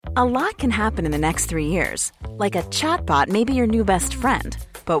A lot can happen in the next 3 years. Like a chatbot may be your new best friend.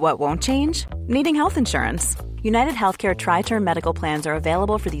 But what won't change? Needing health insurance. United Healthcare Tri-Term Medical Plans are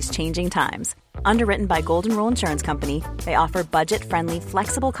available for these changing times. Underwritten by Golden Rule Insurance Company, they offer budget-friendly,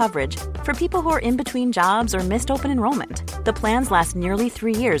 flexible coverage for people who are in between jobs or missed open enrollment. The plans last nearly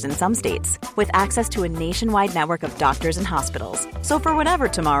 3 years in some states, with access to a nationwide network of doctors and hospitals. So for whatever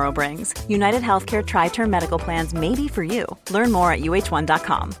tomorrow brings, United Healthcare Tri-Term Medical Plans may be for you. Learn more at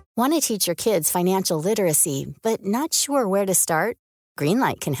uh1.com. Want to teach your kids financial literacy, but not sure where to start?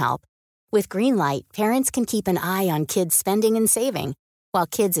 Greenlight can help. With Greenlight, parents can keep an eye on kids' spending and saving, while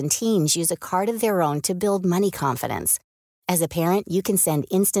kids and teens use a card of their own to build money confidence. As a parent, you can send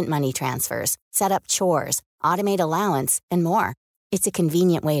instant money transfers, set up chores, automate allowance, and more. It's a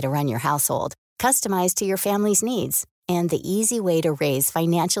convenient way to run your household, customized to your family's needs, and the easy way to raise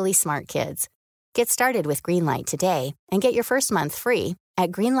financially smart kids. Get started with Greenlight today and get your first month free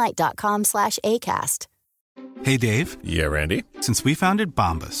at greenlight.com/ACAST. Hey, Dave. Yeah, Randy. Since we founded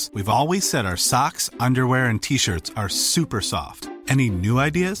Bombas, we've always said our socks, underwear, and T-shirts are super soft. Any new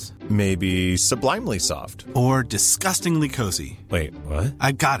ideas? Maybe sublimely soft. Or disgustingly cozy. Wait, what?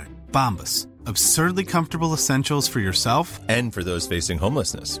 I got it. Bombas. Absurdly comfortable essentials for yourself and for those facing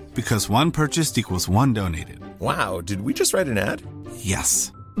homelessness. Because one purchased equals one donated. Wow, did we just write an ad?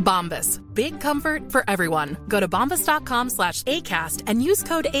 Yes. Bombas. Big comfort for everyone. Go to bombas.com/ACAST and use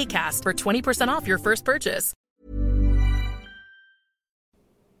code ACAST for 20% off your first purchase.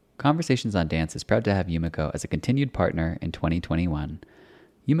 Conversations on Dance is proud to have Yumiko as a continued partner in 2021.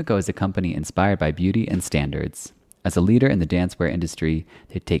 Yumiko is a company inspired by beauty and standards. As a leader in the dancewear industry,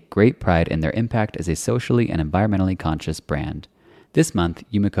 they take great pride in their impact as a socially and environmentally conscious brand. This month,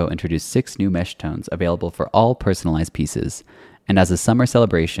 Yumiko introduced 6 new mesh tones available for all personalized pieces. And as a summer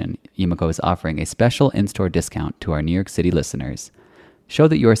celebration, Yumiko is offering a special in-store discount to our New York City listeners. Show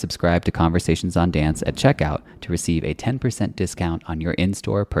that you are subscribed to Conversations on Dance at checkout to receive a 10% discount on your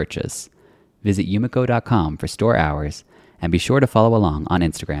in-store purchase. Visit yumiko.com for store hours, and be sure to follow along on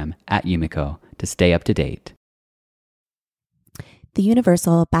Instagram @Yumiko to stay up to date. The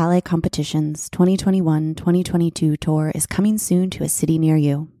Universal Ballet Competition's 2021-2022 tour is coming soon to a city near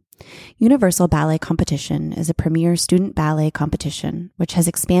you. Universal Ballet Competition is a premier student ballet competition which has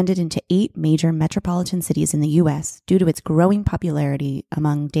expanded into 8 major metropolitan cities in the U.S. due to its growing popularity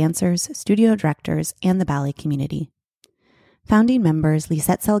among dancers, studio directors, and the ballet community. Founding members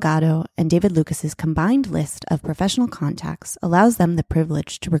Lisette Salgado and David Lucas's combined list of professional contacts allows them the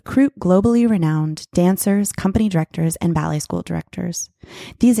privilege to recruit globally renowned dancers, company directors, and ballet school directors.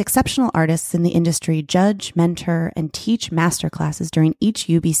 These exceptional artists in the industry judge, mentor, and teach masterclasses during each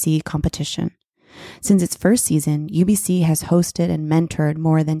UBC competition. Since its first season, UBC has hosted and mentored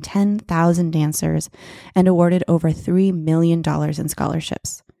more than 10,000 dancers and awarded over $3 million in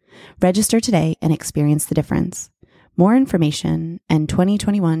scholarships. Register today and experience the difference. More information and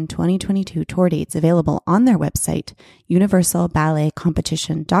 2021-2022 tour dates available on their website,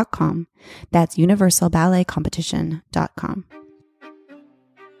 universalballetcompetition.com. That's universalballetcompetition.com.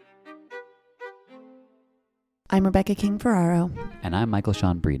 I'm Rebecca King-Ferraro. And I'm Michael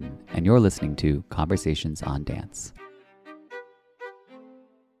Sean Breeden, and you're listening to Conversations on Dance.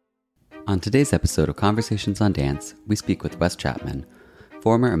 On today's episode of Conversations on Dance, we speak with Wes Chapman,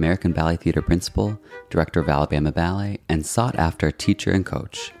 former American Ballet Theater principal, director of Alabama Ballet, and sought-after teacher and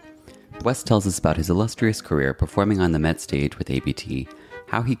coach. Wes tells us about his illustrious career performing on the Met stage with ABT,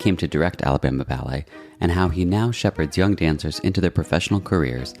 how he came to direct Alabama Ballet, and how he now shepherds young dancers into their professional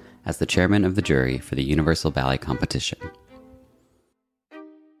careers as the chairman of the jury for the Universal Ballet Competition.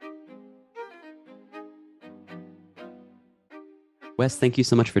 Wes, thank you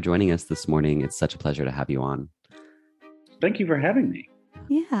so much for joining us this morning. It's such a pleasure to have you on. Thank you for having me.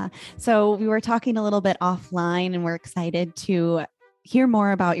 Yeah. So we were talking a little bit offline and we're excited to hear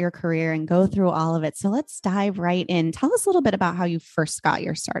more about your career and go through all of it. So let's dive right in. Tell us a little bit about how you first got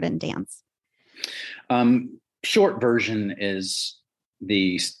your start in dance. Short version is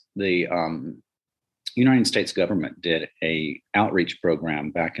the United States government did a outreach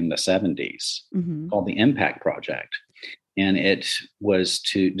program back in the 70s called the Impact Project. And it was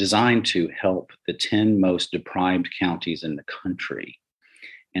designed to help the 10 most deprived counties in the country.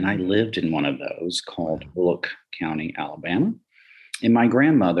 And I lived in one of those called Bullock County, Alabama. And my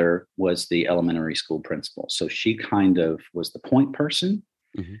grandmother was the elementary school principal. So she kind of was the point person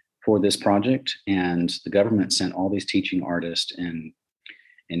for this project. And the government sent all these teaching artists in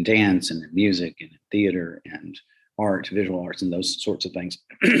dance and in music and in theater and art, visual arts, and those sorts of things.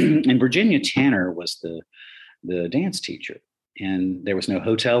 And Virginia Tanner was the dance teacher. And there was no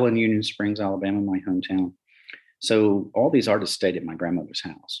hotel in Union Springs, Alabama, my hometown. So all these artists stayed at my grandmother's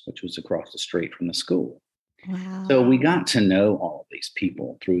house, which was across the street from the school. Wow. So we got to know all of these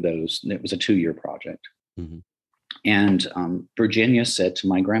people through those. It was a 2-year project. Mm-hmm. And Virginia said to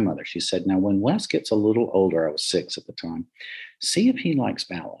my grandmother, she said, now, when Wes gets a little older, I was 6 at the time, see if he likes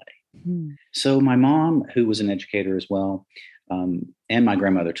ballet. Mm-hmm. So my mom, who was an educator as well, and my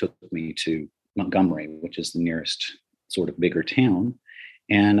grandmother took me to Montgomery, which is the nearest sort of bigger town.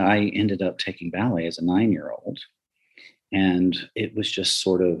 And I ended up taking ballet as a 9-year-old. And it was just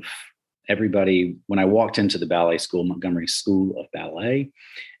sort of everybody, when I walked into the ballet school, Montgomery School of Ballet,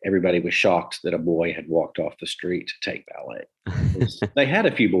 everybody was shocked that a boy had walked off the street to take ballet. They had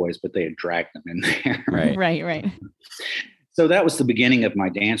a few boys, but they had dragged them in there. Right. So that was the beginning of my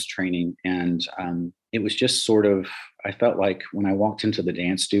dance training. And it was just sort of, I felt like when I walked into the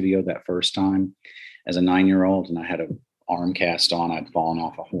dance studio that first time as a 9-year-old, and I had an arm cast on, I'd fallen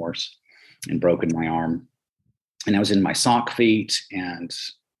off a horse and broken my arm. And I was in my sock feet and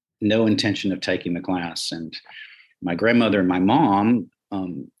no intention of taking the class. And my grandmother and my mom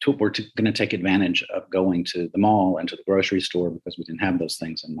were going to take advantage of going to the mall and to the grocery store, because we didn't have those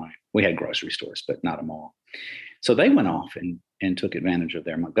things we had grocery stores, but not a mall. So they went off and took advantage of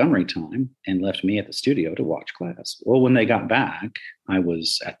their Montgomery time and left me at the studio to watch class. Well, when they got back, I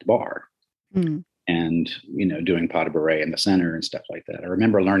was at the bar and, doing pas de bourrée in the center and stuff like that. I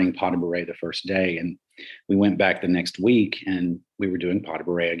remember learning pas de bourrée the first day, and we went back the next week and we were doing pas de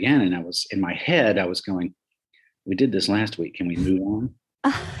bourrée again. And I was in my head, I was going, we did this last week. Can we move on?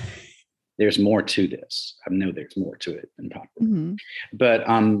 There's more to this. I know there's more to it than pas de bourrée. Mm-hmm. But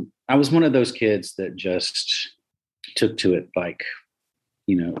I was one of those kids that just took to it like,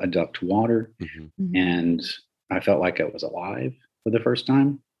 a duck to water. Mm-hmm. And I felt like I was alive for the first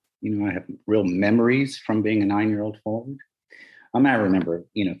time. I have real memories from being a 9-year-old forward. I remember,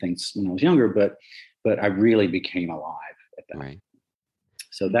 things when I was younger, but I really became alive at that. Right.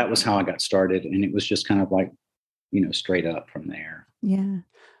 So that was how I got started. And it was just kind of like, straight up from there. Yeah.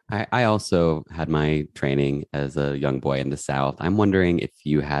 I also had my training as a young boy in the South. I'm wondering if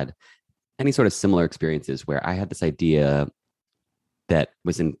you had any sort of similar experiences where I had this idea that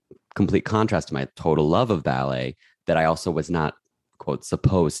was in complete contrast to my total love of ballet, that I also was not, quote,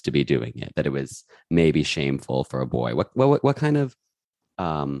 supposed to be doing it, that it was maybe shameful for a boy. What kind of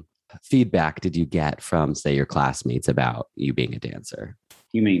feedback did you get from, say, your classmates about you being a dancer?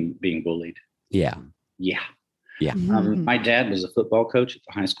 You mean being bullied? Yeah. Yeah. Mm-hmm. My dad was a football coach at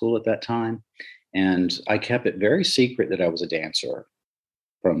the high school at that time, and I kept it very secret that I was a dancer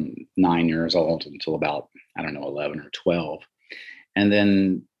from 9 years old until about, 11 or 12. And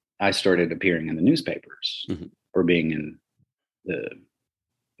then I started appearing in the newspapers for being in the,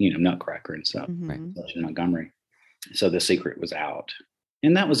 Nutcracker and stuff, Mm-hmm. Right. in Montgomery. So the secret was out.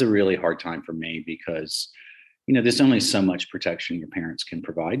 And that was a really hard time for me because, there's only so much protection your parents can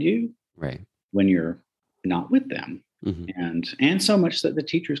provide you Right. when you're not with them, Mm-hmm. and so much that the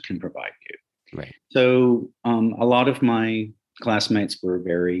teachers can provide you. Right. So a lot of my classmates were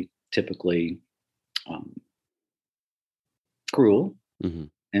very typically cruel Mm-hmm.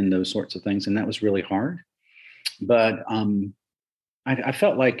 and those sorts of things. And that was really hard. But I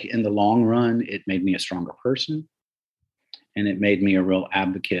felt like in the long run, it made me a stronger person. And it made me a real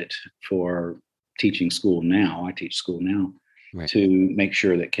advocate for teaching school now. I teach school now Right. to make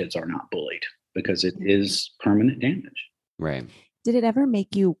sure that kids are not bullied, because it is permanent damage. Right. Did it ever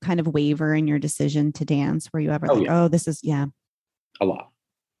make you kind of waver in your decision to dance? Were you ever this is, A lot.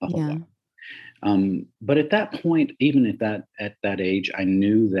 A whole yeah. lot. But at that point, even at that age, I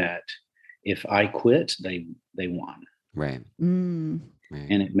knew that if I quit, they won. Right. Mm. Right.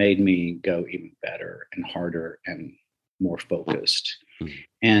 And it made me go even better and harder and more focused.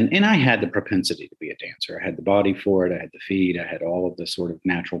 Mm-hmm. And I had the propensity to be a dancer. I had the body for it. I had the feet. I had all of the sort of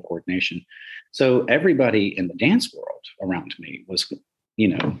natural coordination. So everybody in the dance world around me was,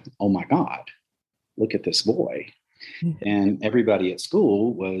 oh my God, look at this boy. And everybody at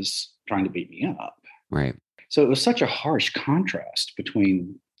school was trying to beat me up. Right. So it was such a harsh contrast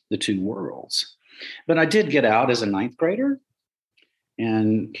between the two worlds. But I did get out as a 9th grader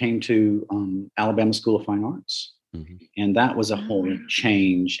and came to Alabama School of Fine Arts. Mm-hmm. And that was a whole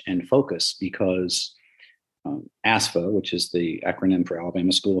change and focus, because ASFA, which is the acronym for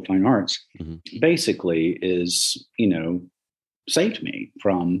Alabama School of Fine Arts, basically is, saved me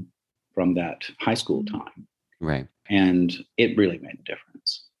from that high school time. Right. And it really made a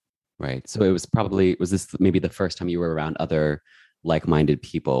difference. Right. So it was this maybe the first time you were around other like-minded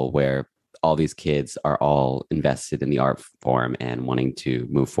people where all these kids are all invested in the art form and wanting to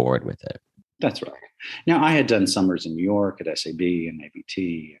move forward with it? That's right. Now, I had done summers in New York at SAB and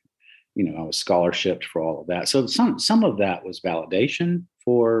ABT, I was scholarshiped for all of that. So some of that was validation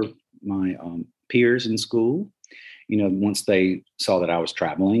for my peers in school. Once they saw that I was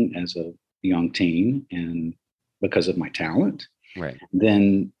traveling as a young teen and because of my talent, right,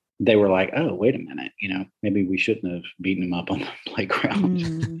 then they were like, oh, wait a minute, maybe we shouldn't have beaten him up on the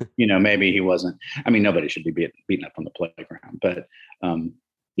playground. Maybe he wasn't. I mean, nobody should be beaten up on the playground, but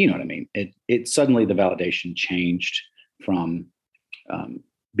you know what I mean? It suddenly the validation changed from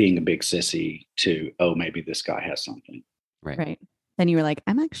being a big sissy to, oh, maybe this guy has something. Right. Then you were like,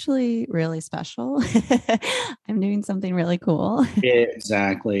 I'm actually really special. I'm doing something really cool.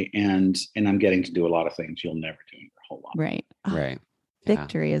 Exactly. And I'm getting to do a lot of things you'll never do in your whole life. Right. Oh, right.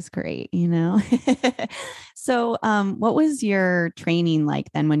 Victory is great, So what was your training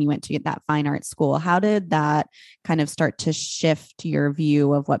like then when you went to get that fine art school? How did that kind of start to shift your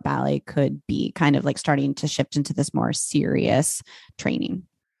view of what ballet could be, kind of like starting to shift into this more serious training?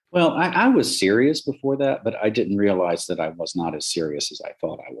 Well, I was serious before that, but I didn't realize that I was not as serious as I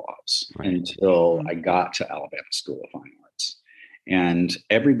thought I was until I got to Alabama School of Fine Arts. And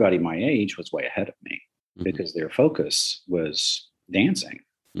everybody my age was way ahead of me because their focus was dancing.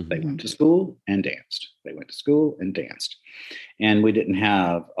 They went to school and danced. They went to school and danced. And we didn't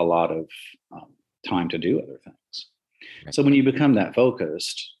have a lot of time to do other things. Right. So when you become that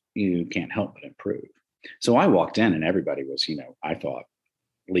focused, you can't help but improve. So I walked in and everybody was, I thought,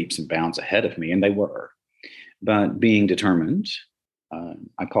 leaps and bounds ahead of me, and they were. But being determined,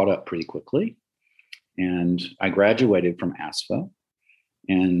 I caught up pretty quickly, and I graduated from ASFA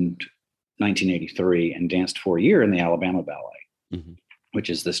in 1983 and danced for a year in the Alabama Ballet, which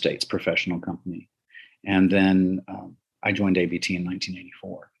is the state's professional company. And then I joined ABT in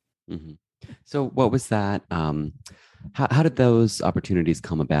 1984. So what was that? How did those opportunities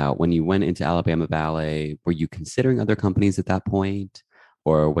come about? When you went into Alabama Ballet, were you considering other companies at that point?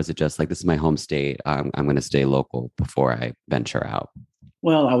 Or was it just like, this is my home state, I'm going to stay local before I venture out?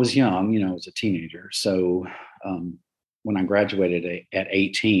 Well, I was young, I was a teenager. So when I graduated at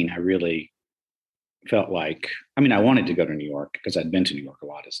 18, I really felt like, I wanted to go to New York because I'd been to New York a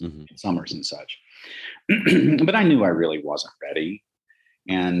lot in summers and such. But I knew I really wasn't ready.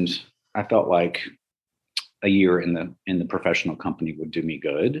 And I felt like a year in the professional company would do me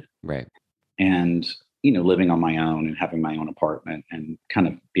good. Right. And living on my own and having my own apartment and kind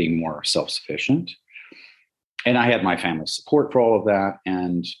of being more self-sufficient. And I had my family's support for all of that.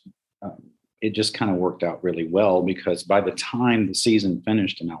 And it just kind of worked out really well because by the time the season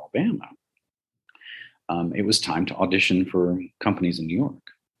finished in Alabama, it was time to audition for companies in New York.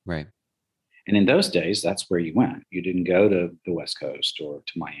 Right. And in those days, that's where you went. You didn't go to the West Coast or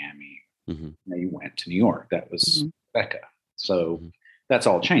to Miami. You went to New York. That was Becca. So that's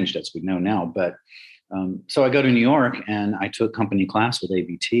all changed as we know now. But so I go to New York and I took company class with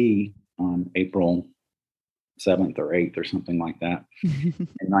ABT on April 7th or 8th or something like that in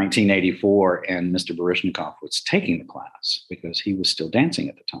 1984. And Mr. Baryshnikov was taking the class because he was still dancing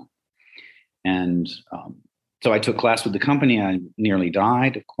at the time. And so I took class with the company. I nearly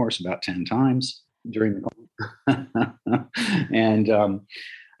died, of course, about 10 times during the and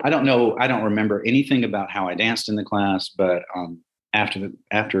I don't remember anything about how I danced in the class, but after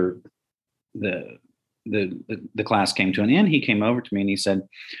the class came to an end, he came over to me and he said,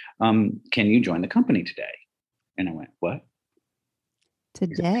 can you join the company today? And I went, what?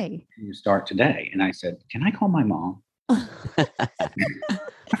 Today? Can you start today? And I said, can I call my mom?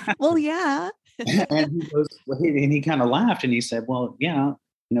 Well, yeah. And he kind of laughed and he said, well, yeah,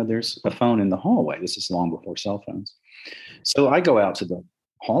 there's a phone in the hallway. This is long before cell phones. So I go out to the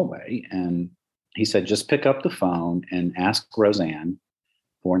hallway and he said, just pick up the phone and ask Roseanne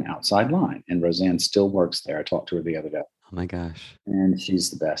for an outside line. And Roseanne still works there. I talked to her the other day. Oh my gosh. And she's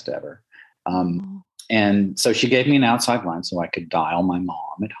the best ever. And so she gave me an outside line so I could dial my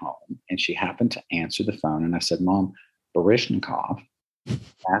mom at home. And she happened to answer the phone. And I said, Mom, Baryshnikov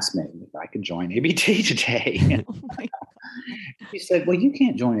asked me if I could join ABT today. She said, well, you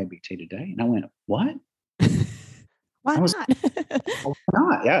can't join ABT today. And I went, what? Why not? Why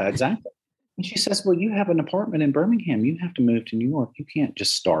not? Yeah, exactly. And she says, well, you have an apartment in Birmingham. You have to move to New York. You can't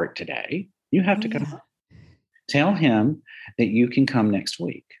just start today. You have to come. Tell him that you can come next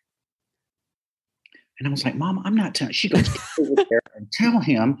week. And I was like, Mom, I'm not telling. She goes, over there and tell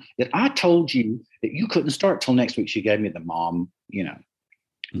him that I told you that you couldn't start till next week. She gave me the mom,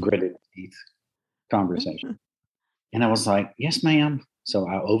 gritted teeth conversation. And I was like, yes, ma'am. So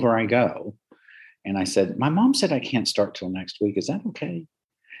over I go. And I said, my mom said I can't start till next week. Is that okay?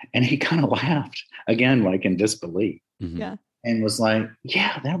 And he kind of laughed again, like in disbelief. Yeah. And was like,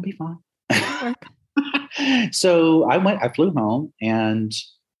 yeah, that'll be fine. So I flew home and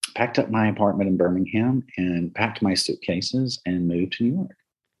packed up my apartment in Birmingham and packed my suitcases and moved to New York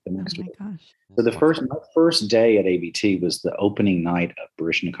the next week. Oh my gosh. So my first day at ABT was the opening night of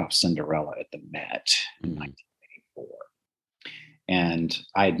Baryshnikov's Cinderella at the Met in 1984. And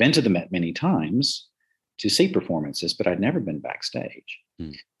I had been to the Met many times to see performances, but I'd never been backstage.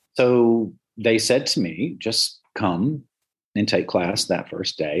 So they said to me, just come and take class that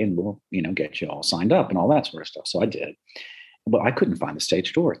first day and we'll, get you all signed up and all that sort of stuff. So I did. But I couldn't find the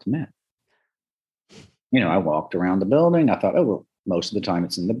stage door at the Met. I walked around the building. I thought, oh, well, most of the time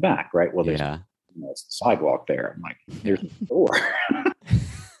it's in the back, right? Well, there's it's the sidewalk there. I'm like, there's the door.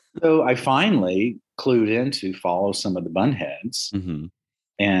 So I finally clued in to follow some of the bunheads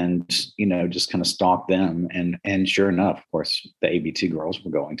and, just kind of stalk them. And sure enough, of course, the ABT girls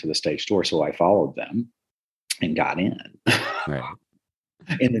were going to the stage door. So I followed them and got in. Right.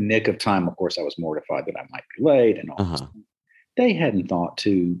 In the nick of time, of course, I was mortified that I might be late and all this. They hadn't thought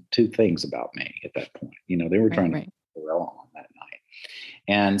two things about me at that point. They were trying to put Cinderella on that night.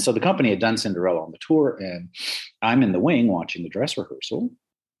 And so the company had done Cinderella on the tour, and I'm in the wing watching the dress rehearsal.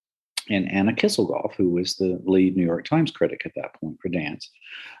 And Anna Kisselgoff, who was the lead New York Times critic at that point for dance,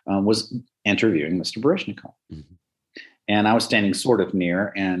 was interviewing Mr. Baryshnikov. And I was standing sort of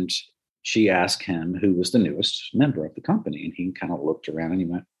near, and she asked him who was the newest member of the company. And he kind of looked around and he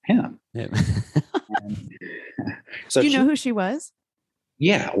went, him. Yeah. So do you know who she was?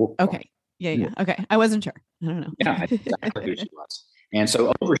 Yeah. Well, okay. Yeah. Okay. I wasn't sure. I don't know. Yeah, exactly who she was. And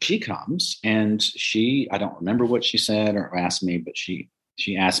so over she comes, and I don't remember what she said or asked me, but she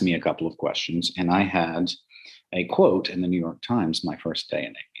asked me a couple of questions, and I had a quote in the New York Times my first day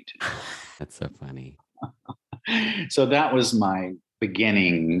in ABT. That's so funny. So that was my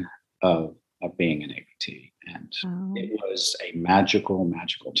beginning of being an ABT. And it was a magical,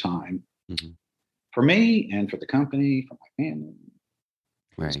 magical time for me and for the company, for my family.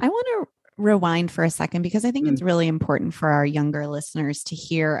 Right. I want to rewind for a second because I think it's really important for our younger listeners to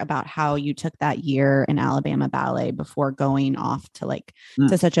hear about how you took that year in Alabama Ballet before going off to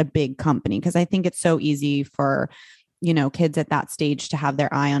to such a big company. Because I think it's so easy for, kids at that stage to have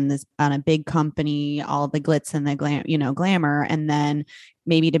their eye on a big company, all the glitz and the glamour, and then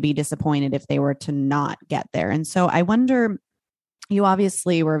maybe to be disappointed if they were to not get there. And so I wonder, you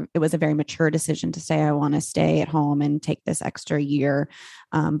obviously it was a very mature decision to say, I want to stay at home and take this extra year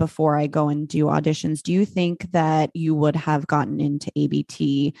before I go and do auditions. Do you think that you would have gotten into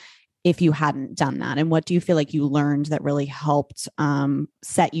ABT if you hadn't done that? And what do you feel like you learned that really helped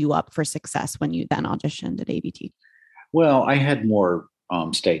set you up for success when you then auditioned at ABT? Well, I had more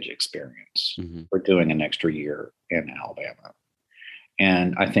stage experience for doing an extra year in Alabama.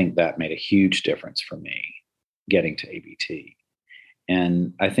 And I think that made a huge difference for me getting to ABT.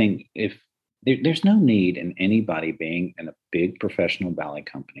 And I think there's no need in anybody being in a big professional ballet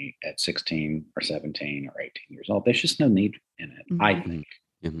company at 16 or 17 or 18 years old. There's just no need in it, I think.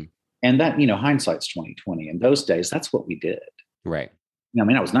 And that, hindsight's 2020. In those days, that's what we did. Right. I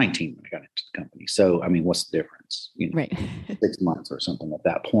mean, I was 19 when I got into the company. So, I mean, what's the difference? Right. 6 months or something at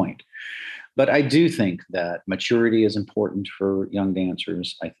that point. But I do think that maturity is important for young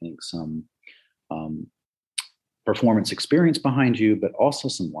dancers. I think some performance experience behind you, but also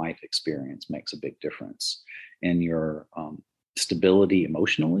some life experience makes a big difference in your stability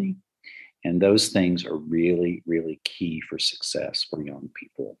emotionally. And those things are really, really key for success for young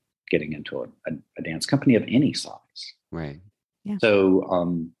people getting into a dance company of any size. Right. Yeah.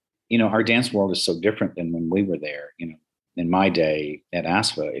 So, our dance world is so different than when we were there. In my day at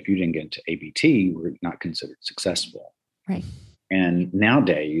ASFA, if you didn't get into ABT, you were not considered successful. Right. And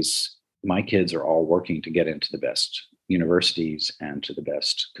nowadays, my kids are all working to get into the best universities and to the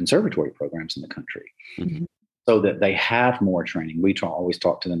best conservatory programs in the country, so that they have more training. We always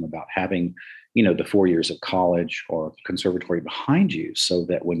talk to them about having, the 4 years of college or conservatory behind you, so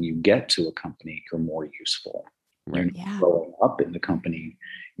that when you get to a company, you're more useful. Right. You're growing up in the company,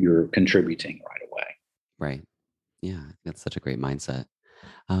 you're contributing right away. Right. Yeah, that's such a great mindset.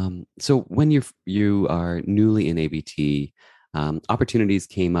 So when you are newly in ABT, opportunities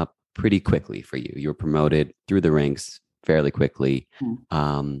came up pretty quickly for you. You were promoted through the ranks fairly quickly.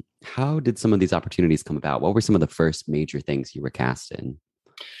 How did some of these opportunities come about? What were some of the first major things you were cast in?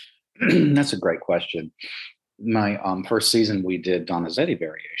 That's a great question. My first season, we did Donizetti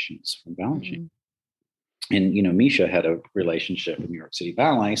variations from Ballet. And, Misha had a relationship with New York City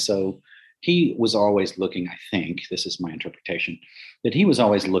Ballet. So he was always looking, I think, this is my interpretation, that he was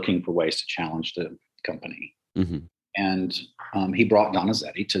always looking for ways to challenge the company. And he brought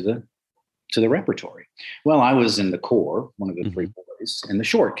Donizetti to the repertory. Well, I was in the core, one of the three boys, in the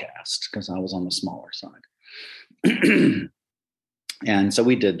short cast, because I was on the smaller side. And so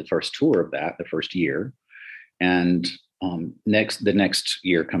we did the first tour of that the first year. And the next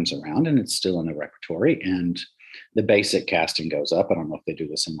year comes around and it's still in the repertory. And the basic casting goes up. I don't know if they do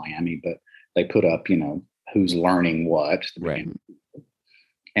this in Miami, but they put up, who's learning what. Right.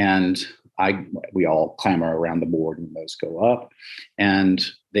 And we all clamor around the board and those go up. And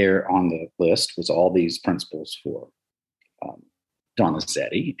there on the list was all these principals for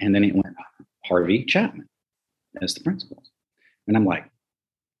Donizetti. And then it went Harvey Chapman as the principal. And I'm like,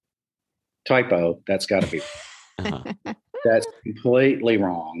 typo, that's got to be. That's completely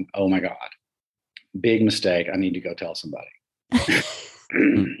wrong. Oh my God. Big mistake. I need to go tell somebody.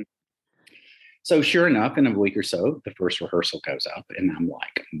 So sure enough, in a week or so, the first rehearsal goes up and I'm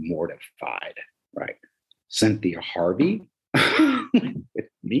like mortified, right? Cynthia Harvey with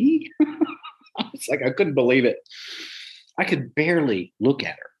me? It's like, I couldn't believe it. I could barely look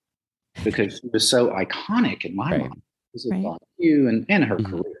at her because she was so iconic in my mind. This is you and her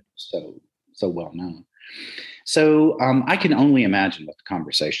career so well known. So I can only imagine what the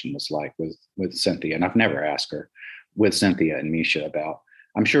conversation was like with Cynthia, and I've never asked her, with Cynthia and Misha about.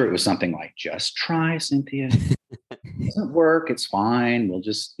 I'm sure it was something like, just try, Cynthia. It doesn't work. It's fine. We'll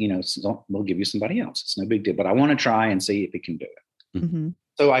just, we'll give you somebody else. It's no big deal. But I want to try and see if we can do it. Mm-hmm.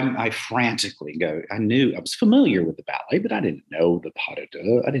 So I frantically go. I was familiar with the ballet, but I didn't know the pas de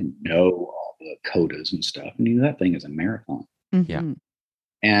deux. I didn't know all the codas and stuff. And that thing is a marathon. Mm-hmm. Yeah.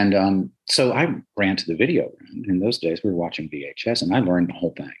 And so I ran to the video room. In those days, we were watching VHS, and I learned the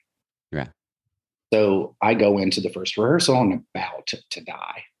whole thing. Yeah. So I go into the first rehearsal and I'm about to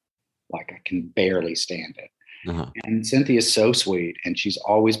die. Like I can barely stand it. Uh-huh. And Cynthia's so sweet, and she's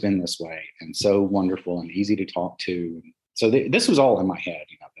always been this way, and so wonderful and easy to talk to. So this was all in my head,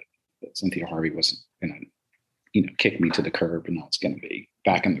 that Cynthia Harvey wasn't going to, kick me to the curb, and I was going to be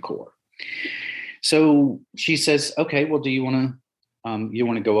back in the core. So she says, "Okay, well, do you want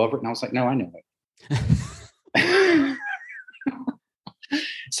to go over it?" And I was like, "No, I know it."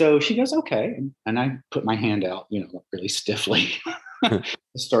 So she goes, "Okay," and I put my hand out, really stiffly to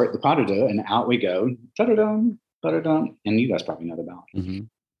start the pas de deux, and out we go, da-da-dum, da-da-dum, and you guys probably know the ballet. Mm-hmm.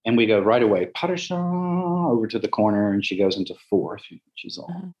 And we go right away, pas de chant, over to the corner, and she goes into fourth. She's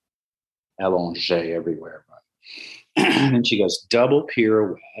all allongé everywhere. Right? And then she goes double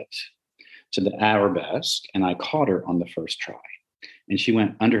pirouette to the arabesque, and I caught her on the first try. And she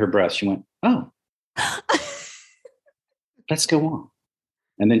went under her breath. She went, "Oh, let's go on."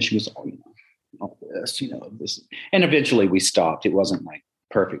 And then she was, all this, this. And eventually we stopped. It wasn't like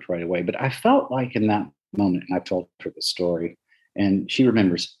perfect right away, but I felt like in that moment, and I've told her the story, and she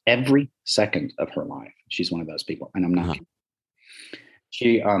remembers every second of her life. She's one of those people, and I'm not. Uh-huh.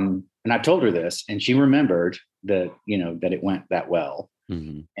 She, and I told her this, and she remembered that, that it went that well,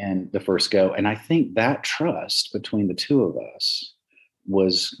 and the first go. And I think that trust between the two of us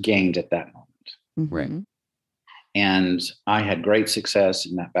was gained at that moment. Mm-hmm. Right. And I had great success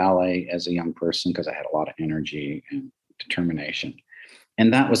in that ballet as a young person because I had a lot of energy and determination.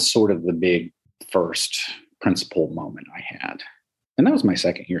 And that was sort of the big first principal moment I had. And that was my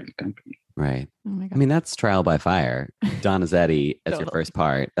second year in the company. Right. Oh my God. I mean, that's trial by fire. Donizetti as your first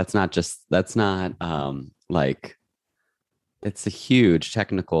part. That's not like, it's a huge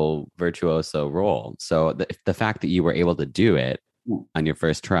technical virtuoso role. So the fact that you were able to do it on your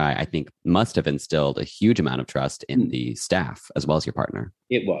first try, I think must have instilled a huge amount of trust in the staff as well as your partner.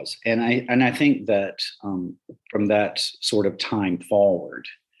 It was. And I think that from that sort of time forward,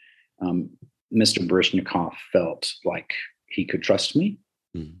 Mr. Baryshnikov felt like he could trust me.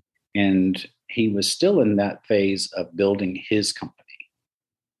 Mm-hmm. And he was still in that phase of building his company.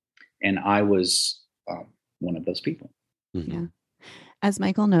 And I was one of those people. Mm-hmm. Yeah. As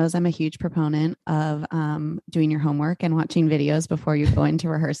Michael knows, I'm a huge proponent of doing your homework and watching videos before you go into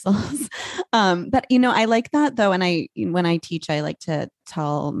rehearsals. But, I like that though. And when I teach, I like to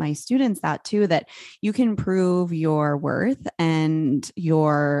tell my students that too, that you can prove your worth and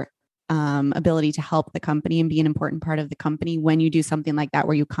your ability to help the company and be an important part of the company when you do something like that,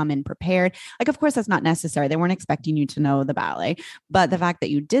 where you come in prepared. Like, of course, that's not necessary. They weren't expecting you to know the ballet, but the fact that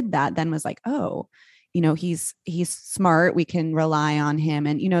you did that then was like, oh, he's smart. We can rely on him.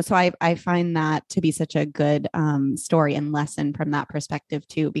 And, so I find that to be such a good story and lesson from that perspective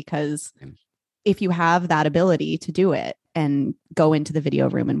too, because if you have that ability to do it and go into the video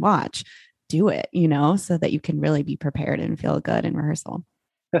room and watch, do it, so that you can really be prepared and feel good in rehearsal.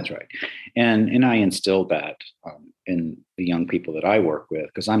 That's right. And I instilled that in the young people that I work with,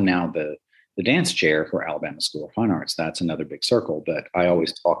 because I'm now the dance chair for Alabama School of Fine Arts. That's another big circle, but I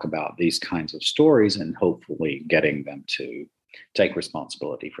always talk about these kinds of stories and hopefully getting them to take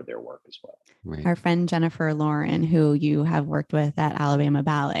responsibility for their work as well. Right. Our friend Jennifer Lauren, who you have worked with at Alabama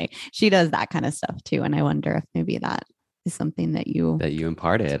Ballet, she does that kind of stuff too. And I wonder if maybe that is something that you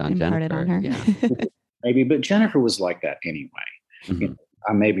imparted on Jennifer. On her. Yeah. Maybe, but Jennifer was like that anyway. Mm-hmm. You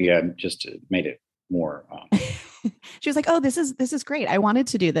know, maybe I just made it more. She was like, "Oh, this is great. I wanted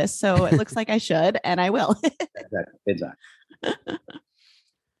to do this, so it looks like I should, and I will." Exactly.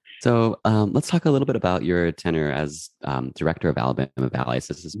 So let's talk a little bit about your tenure as director of Alabama Ballet.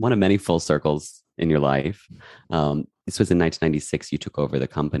 So this is one of many full circles in your life. This was in 1996. You took over the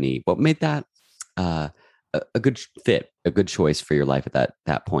company. What made that a good fit, a good choice for your life at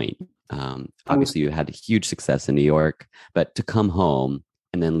that point? Obviously, you had huge success in New York, but to come home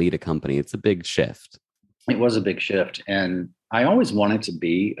and then lead a company, it's a big shift. It was a big shift. And I always wanted to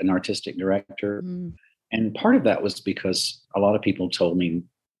be an artistic director. Mm. And part of that was because a lot of people told me,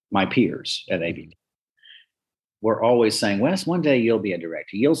 my peers at ABT were always saying, Wes, one day you'll be a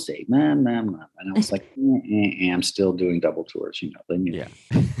director. You'll see. And I was like, I'm still doing double tours, Yeah.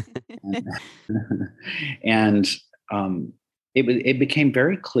 And it became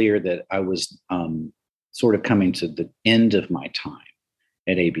very clear that I was sort of coming to the end of my time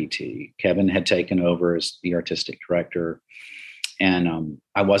at ABT. Kevin had taken over as the artistic director, and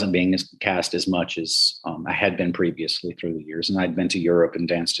I wasn't being cast as much as I had been previously through the years. And I'd been to Europe and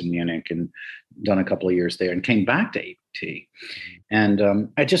danced in Munich and done a couple of years there and came back to ABT.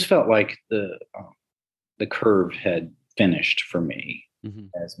 And I just felt like the curve had finished for me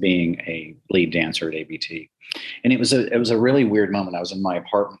as being a lead dancer at ABT. And it was a really weird moment. I was in my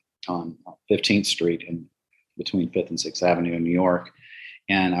apartment on 15th Street in between 5th and 6th Avenue in New York.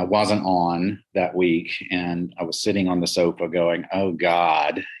 And I wasn't on that week. And I was sitting on the sofa going, oh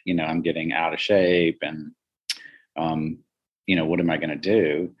God, I'm getting out of shape. And, what am I going to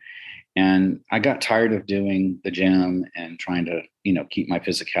do? And I got tired of doing the gym and trying to, keep my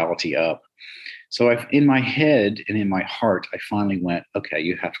physicality up. So in my head and in my heart, I finally went, okay,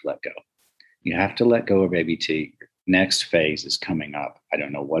 you have to let go. You have to let go of ABT. Next phase is coming up. I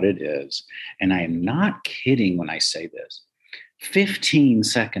don't know what it is. And I am not kidding when I say this. 15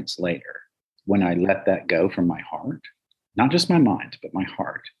 seconds later, when I let that go from my heart, not just my mind, but my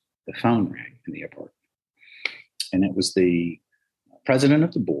heart, the phone rang in the apartment. And it was the president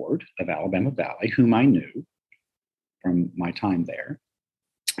of the board of Alabama Ballet, whom I knew from my time there.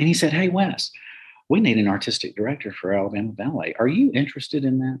 And he said, hey, Wes, we need an artistic director for Alabama Ballet. Are you interested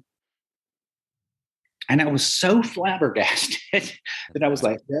in that? And I was so flabbergasted that I was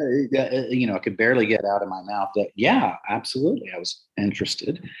like, I could barely get out of my mouth that, yeah, absolutely. I was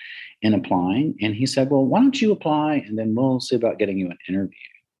interested in applying. And he said, well, why don't you apply and then we'll see about getting you an interview.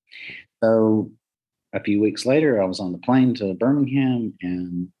 So a few weeks later, I was on the plane to Birmingham.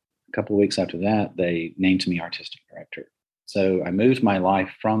 And a couple of weeks after that, they named me artistic director. So I moved my life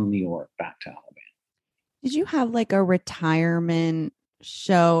from New York back to Alabama. Did you have like a retirement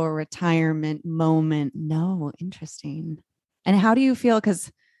show or retirement moment? No, interesting. And how do you feel?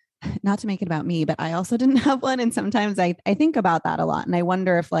 Because not to make it about me, but I also didn't have one. And sometimes I think about that a lot. And I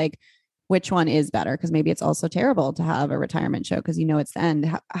wonder if which one is better? Because maybe it's also terrible to have a retirement show because it's the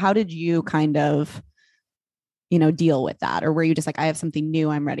end. How did you kind of, deal with that? Or were you just like, I have something new,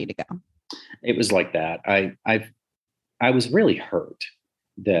 I'm ready to go? It was like that. I was really hurt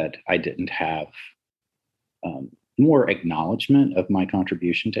that I didn't have more acknowledgement of my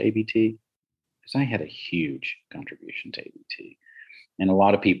contribution to ABT, because I had a huge contribution to ABT. And a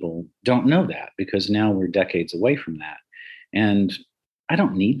lot of people don't know that because now we're decades away from that. And I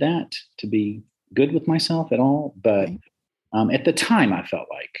don't need that to be good with myself at all. But at the time I felt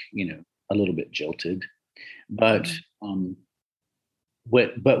like, a little bit jilted, but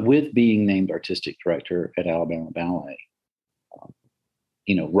with being named artistic director at Alabama Ballet,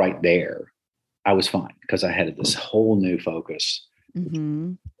 right there, I was fine because I had this whole new focus,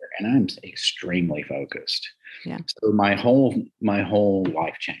 and I'm extremely focused. Yeah. So my whole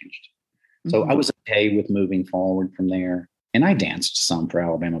life changed. So I was okay with moving forward from there. And I danced some for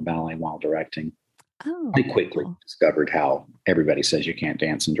Alabama Ballet while directing. Oh, I quickly discovered how everybody says you can't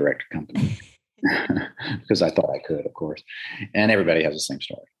dance and direct a company because I thought I could, of course. And everybody has the same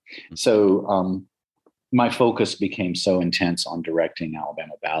story. So my focus became so intense on directing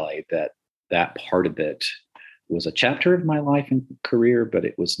Alabama Ballet that part of it was a chapter of my life and career, but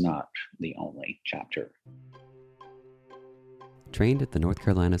it was not the only chapter. Trained at the North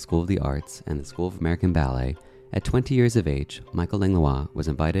Carolina School of the Arts and the School of American Ballet, at 20 years of age, Michael Langlois was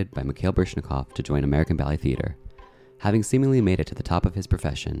invited by Mikhail Baryshnikov to join American Ballet Theater. Having seemingly made it to the top of his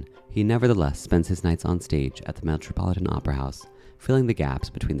profession, he nevertheless spends his nights on stage at the Metropolitan Opera House, filling the gaps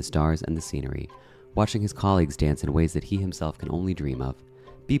between the stars and the scenery, watching his colleagues dance in ways that he himself can only dream of.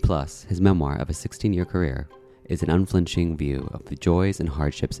 B+, his memoir of a 16-year career, is an unflinching view of the joys and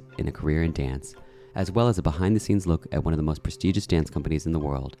hardships in a career in dance, as well as a behind-the-scenes look at one of the most prestigious dance companies in the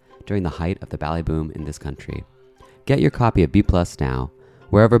world during the height of the ballet boom in this country. Get your copy of B+ now,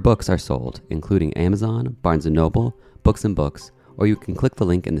 wherever books are sold, including Amazon, Barnes & Noble, Books & Books, or you can click the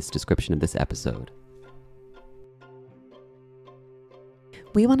link in this description of this episode.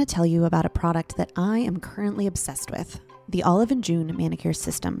 We want to tell you about a product that I am currently obsessed with, the Olive & June Manicure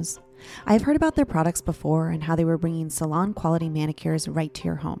Systems. I've heard about their products before and how they were bringing salon-quality manicures right to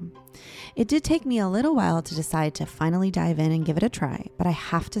your home. It did take me a little while to decide to finally dive in and give it a try, but I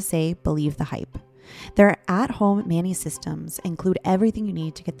have to say, believe the hype. Their at-home mani systems include everything you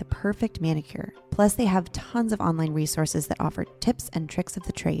need to get the perfect manicure. Plus, they have tons of online resources that offer tips and tricks of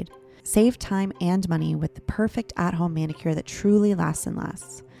the trade. Save time and money with the perfect at-home manicure that truly lasts and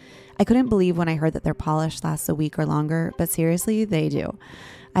lasts. I couldn't believe when I heard that their polish lasts a week or longer, but seriously, they do.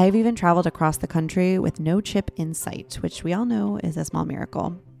 I have even traveled across the country with no chip in sight, which we all know is a small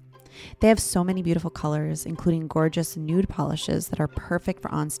miracle. They have so many beautiful colors, including gorgeous nude polishes that are perfect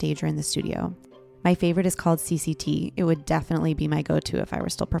for on stage or in the studio. My favorite is called CCT. It would definitely be my go-to if I were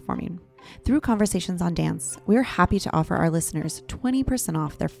still performing. Through Conversations on Dance, we're happy to offer our listeners 20%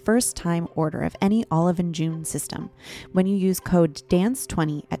 off their first time order of any Olive & June system when you use code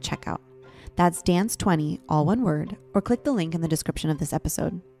DANCE20 at checkout. That's DANCE20, all one word, or click the link in the description of this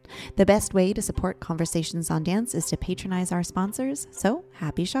episode. The best way to support Conversations on Dance is to patronize our sponsors, so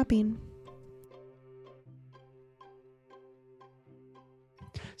happy shopping.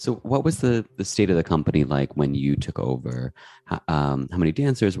 So what was the state of the company like when you took over? How many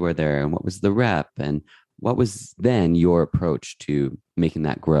dancers were there, and what was the rep? And what was then your approach to making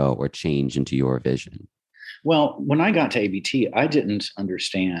that grow or change into your vision? Well, when I got to ABT, I didn't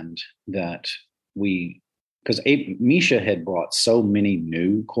understand that because Misha had brought so many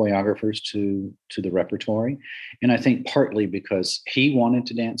new choreographers to the repertory. And I think partly because he wanted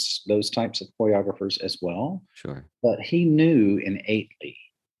to dance those types of choreographers as well. Sure. But he knew innately,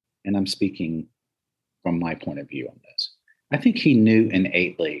 and I'm speaking from my point of view on this, I think he knew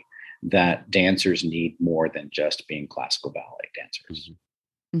innately that dancers need more than just being classical ballet dancers.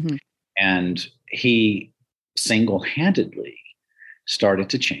 Mm-hmm. And he single-handedly started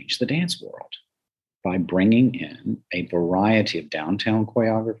to change the dance world by bringing in a variety of downtown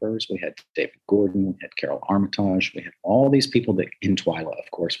choreographers. We had David Gordon, we had Carol Armitage, we had all these people that in Twyla,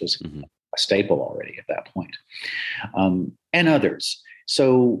 of course, was a staple already at that point, and others.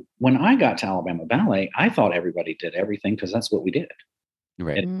 So when I got to Alabama Ballet, I thought everybody did everything because that's what we did.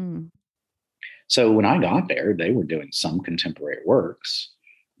 Right. So when I got there, they were doing some contemporary works,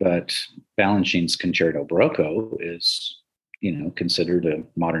 but Balanchine's Concerto Barocco is, considered a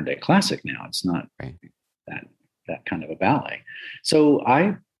modern day classic now. It's not that kind of a ballet. So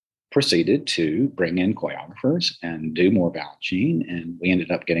I proceeded to bring in choreographers and do more Balanchine, and we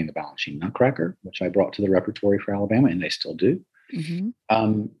ended up getting the Balanchine Nutcracker, which I brought to the repertory for Alabama, and they still do.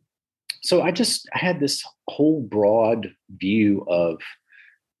 Mm-hmm. So I had this whole broad view of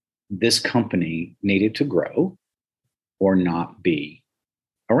this company needed to grow or not be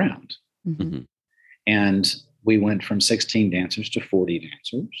around. Mm-hmm. And we went from 16 dancers to 40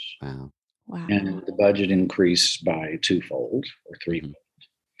 dancers. Wow. And the budget increased by twofold or threefold.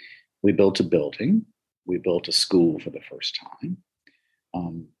 We built a building. We built a school for the first time.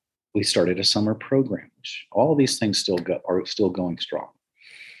 We started a summer program, which all of these things are still going strong.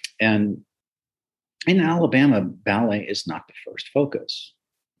 And in Alabama, ballet is not the first focus.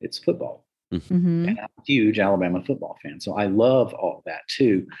 It's football. Mm-hmm. And I'm a huge Alabama football fan, so I love all of that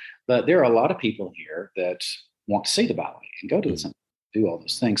too. But there are a lot of people here that want to see the ballet and go to the center, do all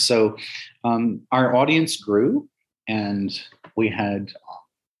those things. So our audience grew, and we had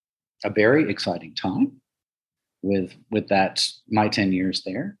a very exciting time with that, my 10 years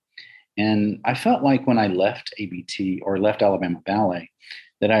there. And I felt like when I left ABT or left Alabama Ballet,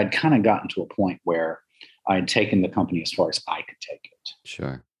 that I had kind of gotten to a point where I had taken the company as far as I could take it.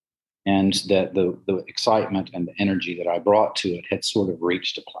 Sure. And that the excitement and the energy that I brought to it had sort of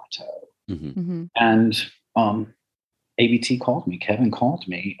reached a plateau. Mm-hmm. And ABT called me. Kevin called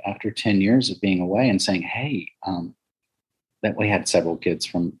me after 10 years of being away and saying, hey, that we had several kids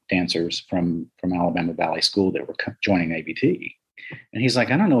dancers from Alabama Ballet School that were joining ABT. And he's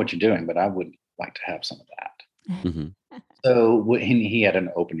like, I don't know what you're doing, but I would like to have some of that. Mm-hmm. So he had an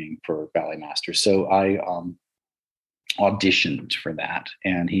opening for ballet master. So I auditioned for that,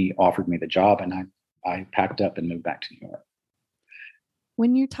 and he offered me the job, and I packed up and moved back to New York.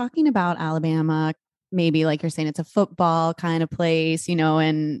 When you're talking about Alabama, maybe like you're saying, it's a football kind of place,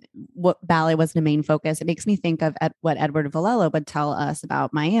 and what ballet was the main focus. It makes me think of what Edward Villella would tell us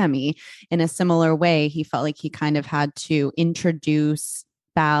about Miami. In a similar way, he felt like he kind of had to introduce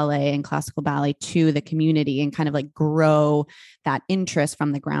ballet and classical ballet to the community and kind of like grow that interest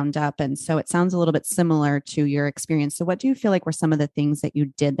from the ground up. And so it sounds a little bit similar to your experience. So what do you feel like were some of the things that you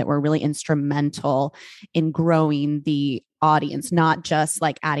did that were really instrumental in growing the audience, not just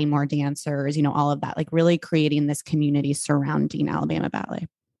like adding more dancers, all of that, like really creating this community surrounding Alabama Ballet?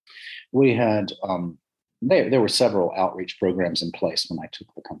 We had, there were several outreach programs in place when I took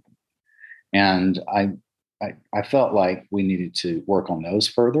the company. And I felt like we needed to work on those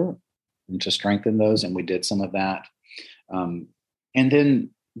further and to strengthen those. And we did some of that. And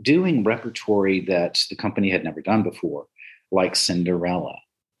then doing repertory that the company had never done before, like Cinderella,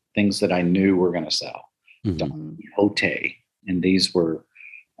 things that I knew were going to sell. Don Quixote. And these were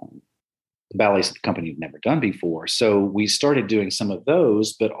the ballets that the company had never done before. So we started doing some of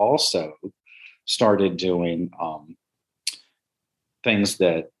those, but also started doing things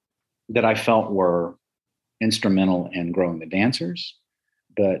that I felt were instrumental in growing the dancers,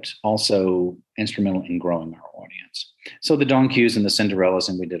 but also instrumental in growing our audience. So the Don Q's and the Cinderellas,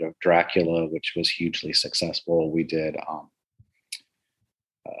 and we did a Dracula, which was hugely successful. We did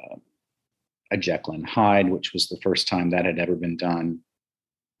a Jekyll and Hyde, which was the first time that had ever been done.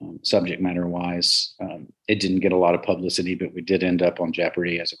 Subject matter wise, it didn't get a lot of publicity, but we did end up on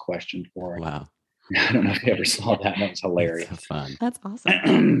Jeopardy as a question for it. Wow. I don't know if you ever saw that. That was hilarious. That's so fun. That's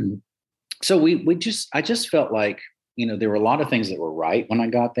awesome. So I just felt like, there were a lot of things that were right when I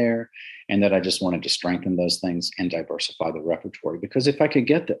got there, and that I just wanted to strengthen those things and diversify the repertory. Because if I could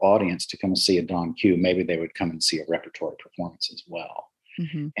get the audience to come and see a Don Q, maybe they would come and see a repertory performance as well.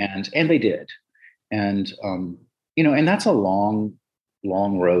 And they did. And, and that's a long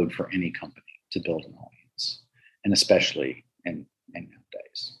road for any company to build an audience, and especially in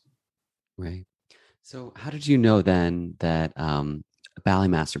nowadays. Right. So how did you know then that a ballet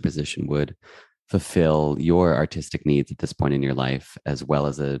master position would fulfill your artistic needs at this point in your life, as well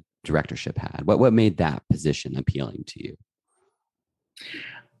as a directorship had? What made that position appealing to you?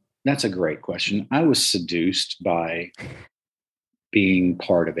 That's a great question. I was seduced by being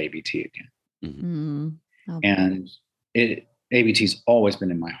part of ABT again. And ABT's always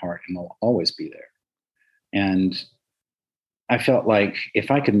been in my heart and will always be there. And I felt like if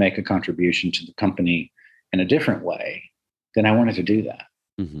I could make a contribution to the company in a different way, then I wanted to do that.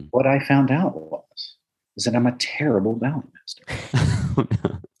 What I found out is that I'm a terrible ballet master.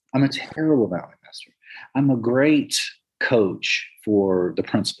 I'm a terrible ballet master. I'm a great coach for the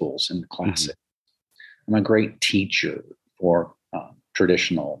principals in the classic. I'm a great teacher for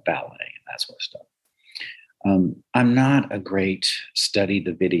traditional ballet and that sort of stuff. I'm not a great study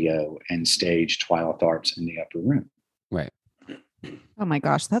the video and stage Twyla Tharps in the upper room. Right. Oh my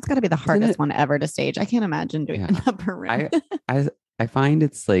gosh, that's got to be the hardest one ever to stage. I can't imagine doing an upper room. I find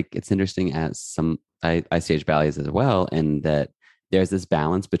it's interesting as I stage ballets as well, and that there's this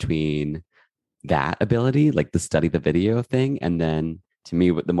balance between that ability, like the study the video thing, and then to me,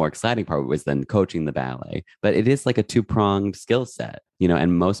 what the more exciting part was then coaching the ballet. But it is like a two-pronged skill set,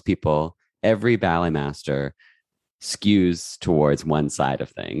 and most people, every ballet master skews towards one side of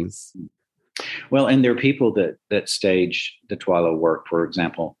things. Well, and there are people that stage the Twyla work, for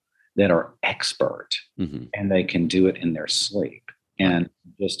example, that are expert and they can do it in their sleep, and it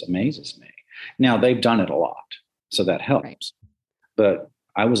just amazes me. Now, they've done it a lot, so that helps. Right. But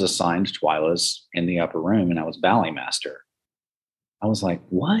I was assigned Twylas in the upper room, and I was ballet master. I was like,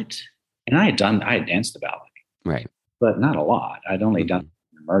 what? And I had danced the ballet. Right. But not a lot. I'd only done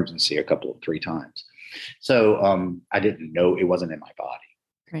an emergency a couple of 3 times. So I didn't know it wasn't in my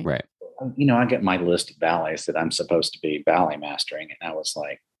body. Right. I get my list of ballets that I'm supposed to be ballet mastering. And I was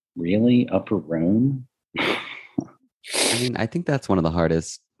like, really? Upper room? I mean, I think that's one of the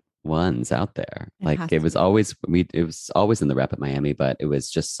hardest ones out there. It was always in the rep at Miami, but it was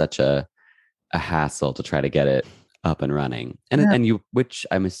just such a hassle to try to get it up and running. And you, which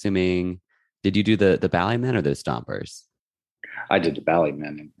I'm assuming, did you do the ballet men or the stompers? I did the ballet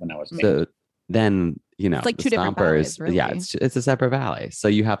men when I was so then it's like the two different ballets, really. Yeah, it's a separate ballet, so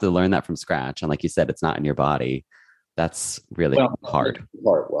you have to learn that from scratch, and like you said, it's not in your body. That's really hard. The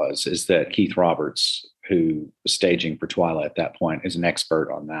part is that Keith Roberts, who was staging for Twyla at that point, is an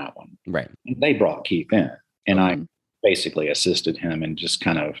expert on that one. Right. And they brought Keith in, and I basically assisted him and just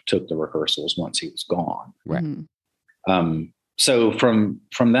kind of took the rehearsals once he was gone. Right. So from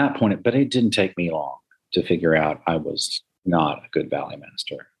that point, but it didn't take me long to figure out I was not a good ballet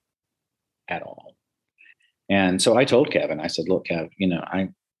master at all. And so I told Kevin, I said, look, Kev,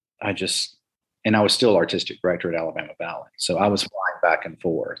 I was still artistic director at Alabama Ballet. So I was flying back and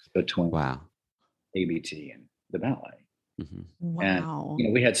forth between Wow. ABT and the ballet. Mm-hmm. Wow.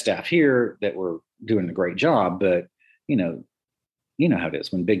 And, we had staff here that were doing a great job, but, you know how it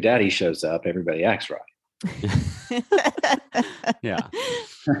is. When Big Daddy shows up, everybody acts right. Yeah.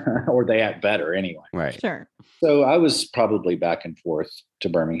 Or they act better anyway. Right. Sure. So I was probably back and forth to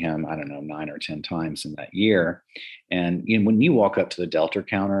Birmingham, I don't know, 9 or 10 times in that year. And when you walk up to the Delta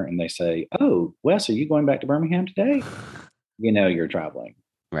counter and they say, "Oh, Wes, are you going back to Birmingham today?" You're traveling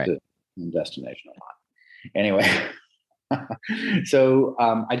Right. to destination a lot. Anyway, so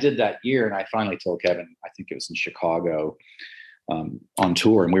I did that year, and I finally told Kevin, I think it was in Chicago, on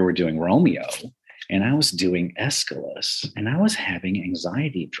tour, and we were doing Romeo, and I was doing Aeschylus, and I was having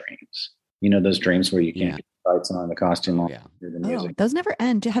anxiety dreams. Those dreams where you can't get the lights on, the costume on, hear the music. Those never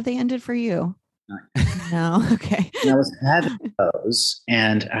end. Have they ended for you? No. Okay. And I was having those,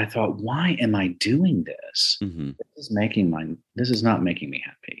 and I thought, why am I doing this? Mm-hmm. This is not making me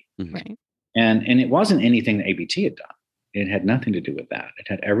happy. Mm-hmm. Right. And it wasn't anything that ABT had done. It had nothing to do with that. It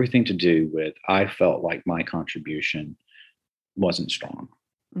had everything to do with, I felt like my contribution wasn't strong.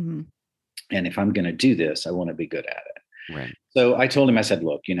 Mm-hmm. And if I'm going to do this, I want to be good at it. Right. So I told him, I said,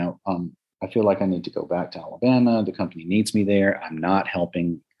 look, I feel like I need to go back to Alabama. The company needs me there. I'm not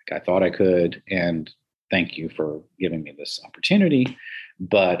helping like I thought I could. And thank you for giving me this opportunity,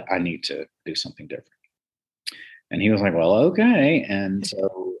 but I need to do something different. And he was like, well, okay. And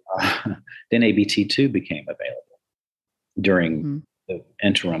so then ABT2 became available during the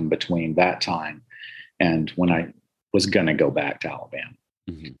interim between that time and when I was going to go back to Alabama.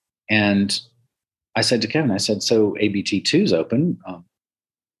 Mm-hmm. And I said to Kevin, I said, so ABT2 is open.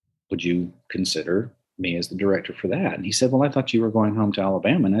 Would you consider me as the director for that? And he said, well, I thought you were going home to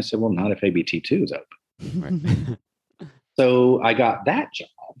Alabama. And I said, well, not if ABT2 is open. Right. So I got that job.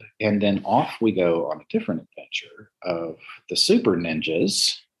 And then off we go on a different adventure of the super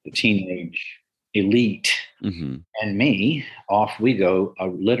ninjas, the teenage elite, Mm-hmm. and me. Off we go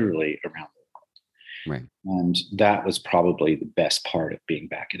literally around the world. Right. And that was probably the best part of being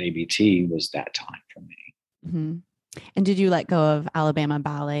back at ABT was that time for me. Mm-hmm. And did you let go of Alabama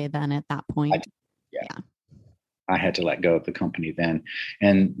Ballet then at that point? Yeah. I had to let go of the company then.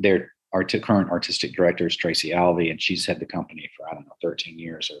 And their current artistic director is Tracy Alvey, and she's had the company for, 13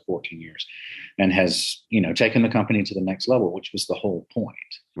 years or 14 years and has, taken the company to the next level, which was the whole point.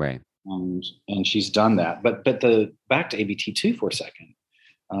 Right. And she's done that. But back to ABT2 for a second.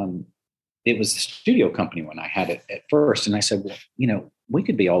 It was the studio company when I had it at first. And I said, well, we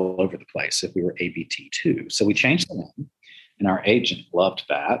could be all over the place if we were ABT2. So we changed the name, and our agent loved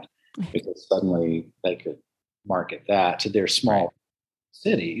that because suddenly they could market that to their small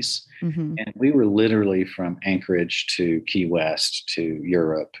cities. Mm-hmm. And we were literally from Anchorage to Key West to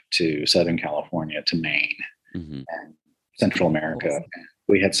Europe to Southern California to Maine and Central America.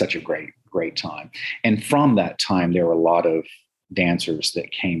 We had such a great time. And from that time, there were a lot of dancers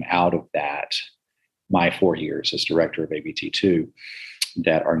that came out of that, my 4 years as director of ABT2,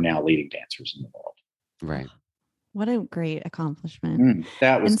 that are now leading dancers in the world. Right. What a great accomplishment.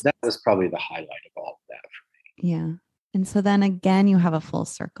 That was probably the highlight of all of that for me. Yeah. And so then again, you have a full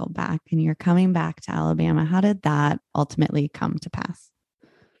circle back and you're coming back to Alabama. How did that ultimately come to pass?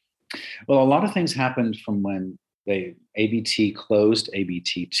 Well, a lot of things happened from when ABT closed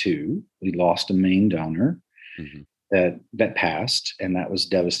ABT2. We lost a main donor that passed, and that was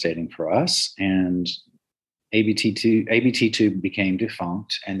devastating for us. And ABT2 became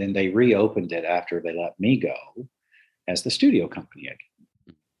defunct, and then they reopened it after they let me go as the studio company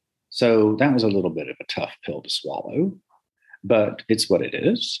again. So that was a little bit of a tough pill to swallow, but it's what it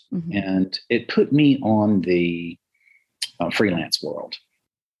is. And it put me on the freelance world,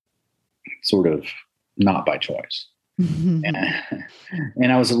 sort of not by choice.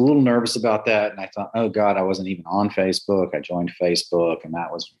 And I was a little nervous about that. And I thought, oh God, I wasn't even on Facebook. I joined Facebook, and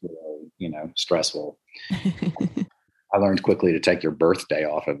that was really, stressful. I learned quickly to take your birthday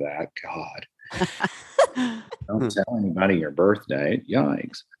off of that. God, don't tell anybody your birthday.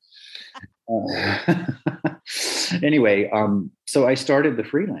 Yikes. Anyway, so I started the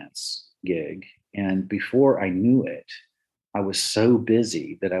freelance gig, and before I knew it, I was so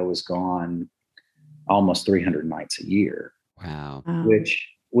busy that I was gone almost 300 nights a year. Wow.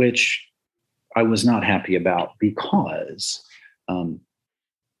 Which I was not happy about because,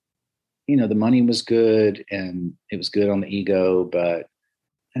 the money was good and it was good on the ego, but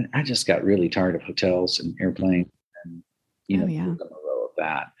I just got really tired of hotels and airplanes and, in a row of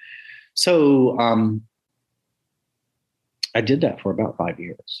that. So, I did that for about 5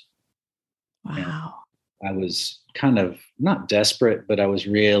 years. Wow. And I was kind of not desperate, but I was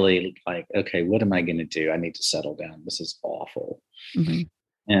really like, okay, what am I going to do? I need to settle down. This is awful. Mm-hmm.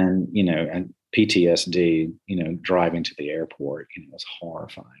 And, and PTSD, driving to the airport, was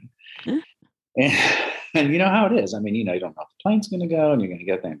horrifying. And, and you know how it is. I mean, you don't know if the plane's going to go, and you're going to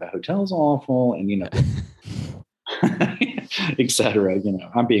get there. The hotel's awful, and, et cetera.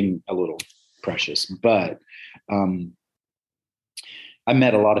 I'm being a little precious, but I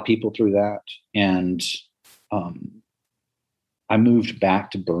met a lot of people through that. And I moved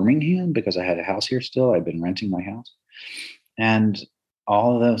back to Birmingham because I had a house here still. I'd been renting my house. And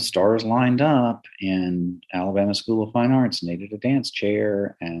all of the stars lined up, and Alabama School of Fine Arts needed a dance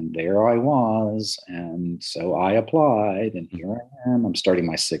chair. And there I was. And so I applied, and here I am. I'm starting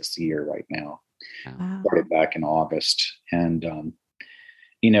my 6th year right now. Wow. Started back in August. And,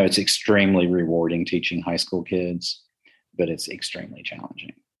 it's extremely rewarding teaching high school kids, but it's extremely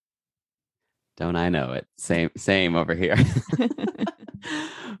challenging. Don't I know it? Same over here.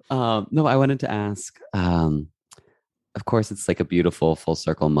 No, I wanted to ask, of course, it's like a beautiful full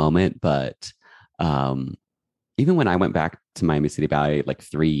circle moment, but even when I went back to Miami City Ballet, like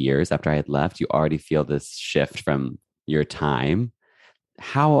 3 years after I had left, you already feel this shift from your time.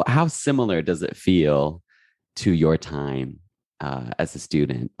 How similar does it feel to your time as a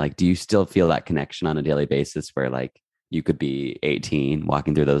student? Like, do you still feel that connection on a daily basis where like you could be 18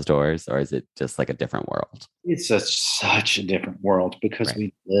 walking through those doors, or is it just like a different world? It's such a different world because Right.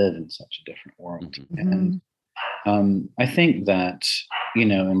 we live in such a different world. Mm-hmm. And I think that, in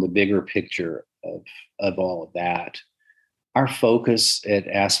the bigger picture of all of that, our focus at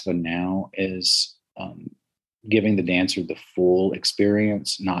ASFA now is giving the dancer the full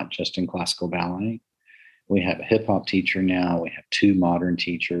experience, not just in classical ballet. We have a hip hop teacher now. We have 2 modern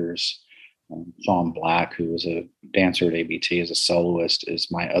teachers. Sean Black, who was a dancer at ABT as a soloist,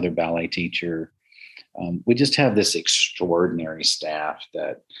 is my other ballet teacher. We just have this extraordinary staff,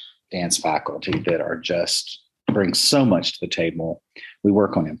 that dance faculty, that are just bring so much to the table. We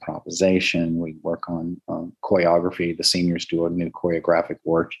work on improvisation. We work on choreography. The seniors do a new choreographic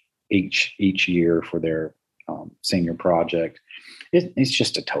work each year for their senior project. It's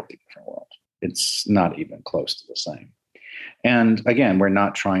just a totally different world. It's not even close to the same. And again, we're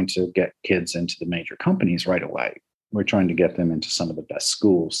not trying to get kids into the major companies right away. We're trying to get them into some of the best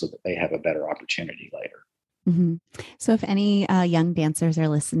schools so that they have a better opportunity later. Mm-hmm. So if any young dancers are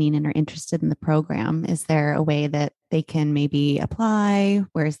listening and are interested in the program, is there a way that they can maybe apply?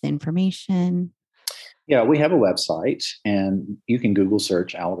 Where's the information? Yeah, we have a website, and you can Google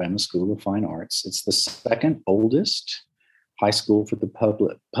search Alabama School of Fine Arts. It's the second oldest high school for the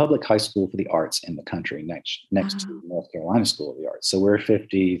public high school for the arts in the country, next to North Carolina School of the Arts. So we're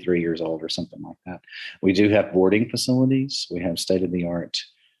 53 years old or something like that. We do have boarding facilities. We have state-of-the-art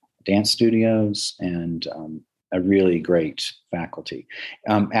dance studios and a really great faculty.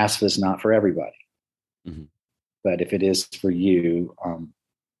 ASFA is not for everybody, but if it is for you,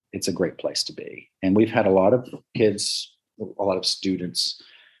 it's a great place to be. And we've had a lot of kids, a lot of students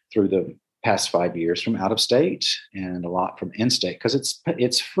through the past 5 years from out of state and a lot from in-state, because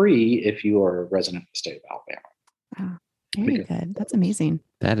it's free if you are a resident of the state of Alabama. Wow, very good. That's amazing.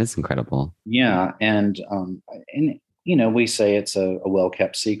 That is incredible. Yeah, and we say it's a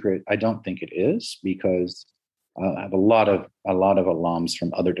well-kept secret. I don't think it is, because I have a lot of alums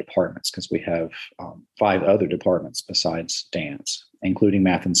from other departments, because we have 5 other departments besides dance, including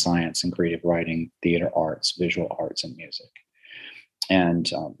math and science and creative writing, theater arts, visual arts, and music.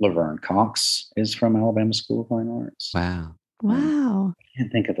 And Laverne Cox is from Alabama School of Fine Arts. Wow. Wow. I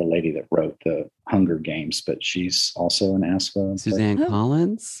can't think of the lady that wrote the Hunger Games, but she's also an ASFA. Suzanne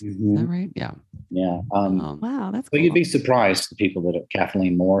Collins? Is that right? Yeah. Yeah. Wow, that's So cool. you'd be surprised, the people that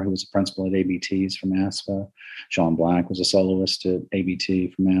Kathleen Moore, who was a principal at ABTs from ASFA. Sean Black was a soloist at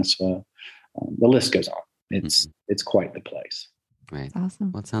ABT from ASFA. The list goes on. It's quite the place. Right. That's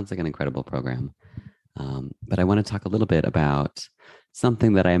awesome. Well, it sounds like an incredible program. But I want to talk a little bit about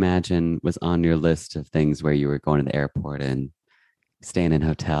something that I imagine was on your list of things where you were going to the airport and staying in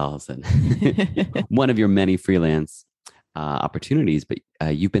hotels, and one of your many freelance opportunities. But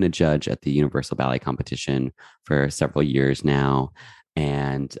you've been a judge at the Universal Ballet Competition for several years now.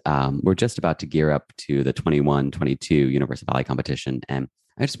 And we're just about to gear up to the 21-22 Universal Ballet Competition. And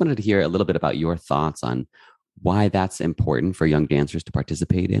I just wanted to hear a little bit about your thoughts on why that's important for young dancers to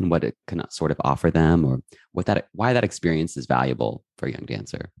participate in, what it can sort of offer them, or why that experience is valuable for a young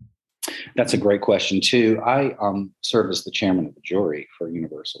dancer. That's a great question too. I serve as the chairman of the jury for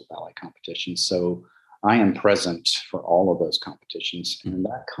Universal Ballet Competition. So I am present for all of those competitions. And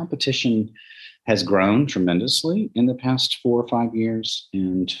that competition has grown tremendously in the past 4 or 5 years,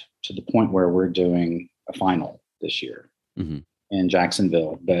 and to the point where we're doing a final this year in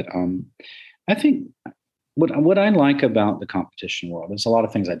Jacksonville. But I think what I like about the competition world, there's a lot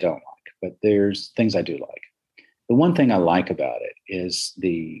of things I don't like, but there's things I do like. The one thing I like about it is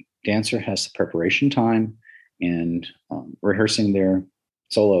the dancer has the preparation time and rehearsing their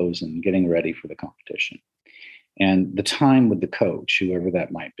solos and getting ready for the competition. And the time with the coach, whoever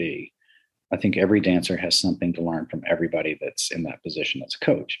that might be, I think every dancer has something to learn from everybody that's in that position as a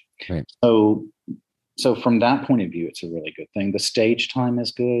coach. Right. So from that point of view, it's a really good thing. The stage time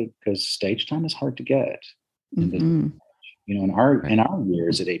is good because stage time is hard to get. You know, in our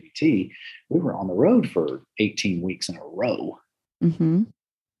years at ABT, we were on the road for 18 weeks in a row.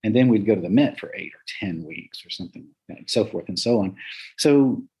 And then we'd go to the Met for 8 or 10 weeks or something, and so forth and so on.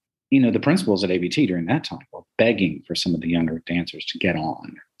 So, you know, the principals at ABT during that time were begging for some of the younger dancers to get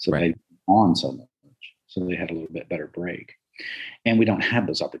on. So they on so much. So they had a little bit better break. And we don't have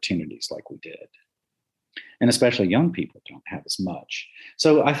those opportunities like we did. And especially young people don't have as much.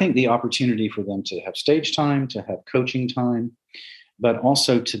 So I think the opportunity for them to have stage time, to have coaching time, but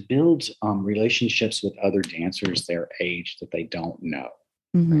also to build relationships with other dancers their age that they don't know.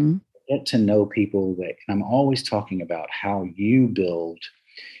 Get to know people that, and I'm always talking about how you build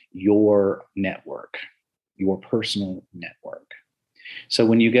your network, your personal network. So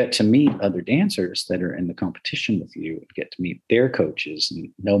when you get to meet other dancers that are in the competition with you, and get to meet their coaches and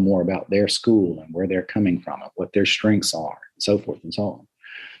know more about their school and where they're coming from and what their strengths are, and so forth and so on,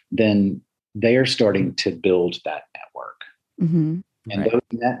 then they are starting to build that network. And those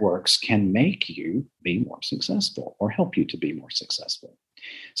networks can make you be more successful or help you to be more successful.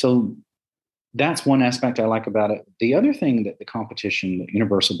 So that's one aspect I like about it. The other thing that the competition, the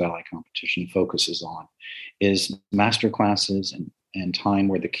Universal Ballet Competition, focuses on is master classes and time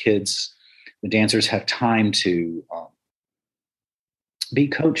where the dancers have time to be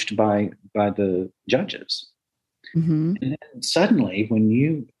coached by the judges. And then suddenly,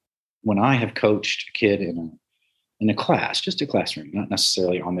 when I have coached a kid in a class, just a classroom, not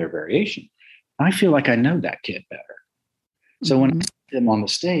necessarily on their variation, I feel like I know that kid better. So when I put them on the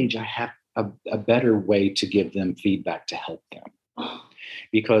stage, I have a better way to give them feedback to help them,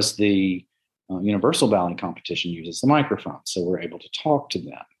 because the Universal Ballet Competition uses the microphone. So we're able to talk to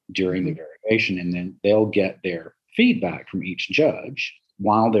them during the variation, and then they'll get their feedback from each judge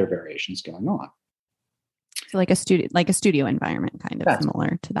while their variation is going on. So like a studio environment, kind of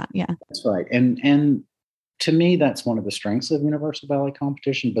similar to that. Yeah, that's right. And to me, that's one of the strengths of Universal Ballet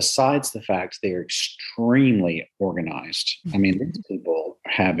Competition, besides the fact they are extremely organized. I mean, these people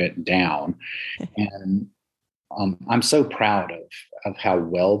have it down. And I'm so proud of how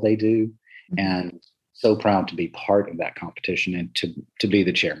well they do, and so proud to be part of that competition and to be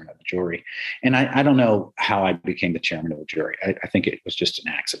the chairman of the jury. And I don't know how I became the chairman of the jury. I think it was just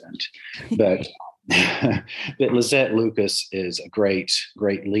an accident. But that Lizette Lucas is a great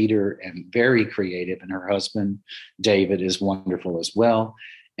leader and very creative, and her husband David is wonderful as well.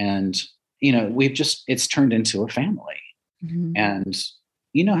 And you know, it's turned into a family. And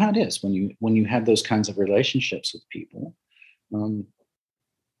you know how it is when you have those kinds of relationships with people,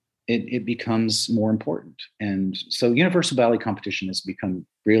 it becomes more important. And so Universal Ballet Competition has become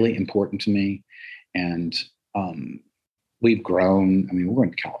really important to me. And we've grown. I mean, we're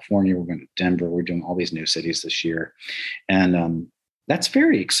going to California, we're going to Denver, we're doing all these new cities this year. And that's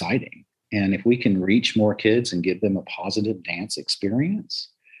very exciting. And if we can reach more kids and give them a positive dance experience,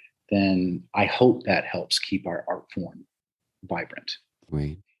 then I hope that helps keep our art form vibrant.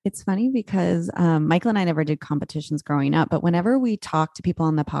 Right. It's funny because Michael and I never did competitions growing up, but whenever we talk to people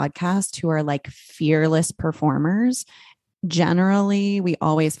on the podcast who are like fearless performers, generally we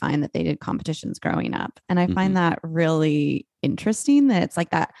always find that they did competitions growing up. And I find that really interesting, that it's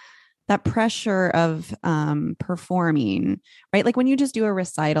like that pressure of performing, right? Like when you just do a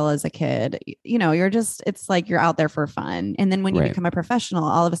recital as a kid, you know, it's like you're out there for fun. And then when you become a professional,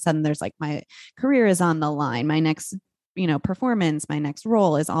 all of a sudden there's like, my career is on the line. My next, performance, my next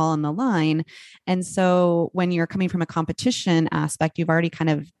role is all on the line. And so when you're coming from a competition aspect, you've already kind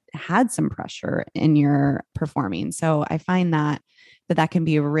of had some pressure in your performing. So I find that can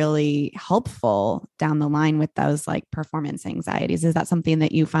be really helpful down the line with those like performance anxieties. Is that something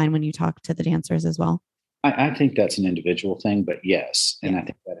that you find when you talk to the dancers as well? I think that's an individual thing, but yes. And I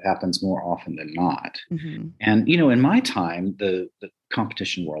think that happens more often than not. And, in my time, the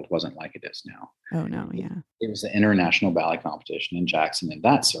competition world wasn't like it is now. Oh, no. Yeah. It was the International Ballet Competition in Jackson and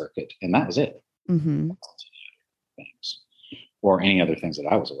that circuit. And that was it. Things or any other things that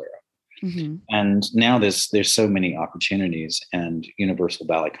I was aware of. And now there's so many opportunities, and Universal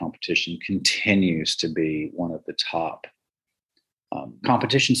Ballet Competition continues to be one of the top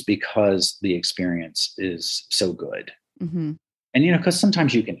competitions because the experience is so good. Mm-hmm. And, because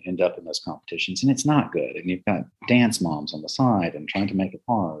sometimes you can end up in those competitions and it's not good. And you've got dance moms on the side and trying to make it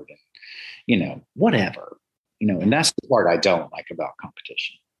hard and, whatever, and that's the part I don't like about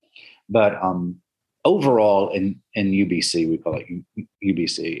competition. But overall in UBC, we call it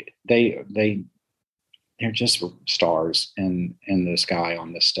UBC, they're just stars in the sky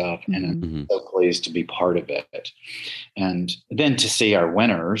on this stuff. And I'm so pleased to be part of it. And then to see our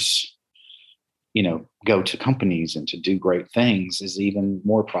winners, go to companies and to do great things is even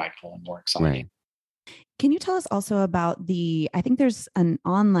more prideful and more exciting. Right. Can you tell us also about I think there's an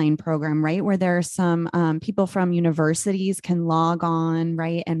online program, right, where there are some people from universities can log on,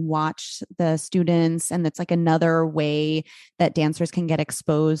 right, and watch the students. And it's like another way that dancers can get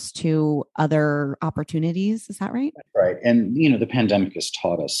exposed to other opportunities. Is that right? That's right. And, the pandemic has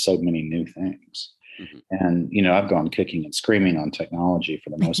taught us so many new things. And, I've gone kicking and screaming on technology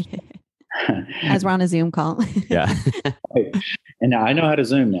for the most part. As we're on a Zoom call. Yeah. And now I know how to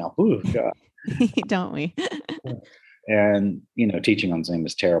Zoom now. Ooh, God. Don't we? And, teaching on Zoom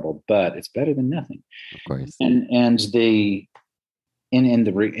is terrible, but it's better than nothing. Of course. And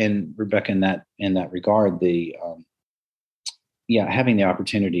Rebecca, in that regard, having the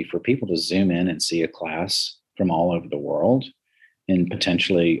opportunity for people to Zoom in and see a class from all over the world and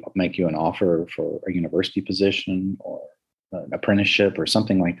potentially make you an offer for a university position or an apprenticeship or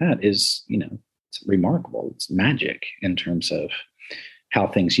something like that is, it's remarkable. It's magic in terms of how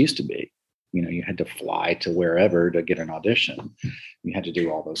things used to be. You had to fly to wherever to get an audition. You had to do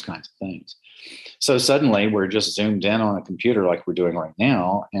all those kinds of things. So suddenly we're just zoomed in on a computer like we're doing right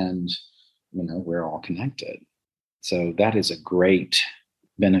now. And, we're all connected. So that is a great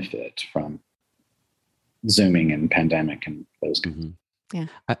benefit from Zooming and pandemic and those kinds of things.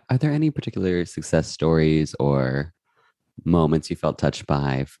 Yeah. Are there any particular success stories or moments you felt touched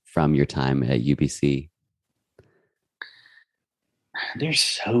by from your time at UBC? There's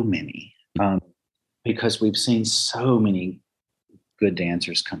so many, because we've seen so many good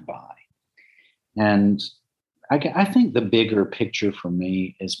dancers come by. And I think the bigger picture for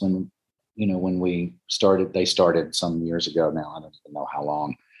me is when they started some years ago now, I don't even know how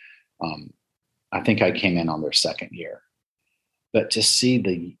long. I think I came in on their second year. But to see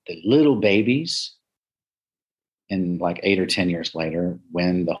the little babies and like 8 or 10 years later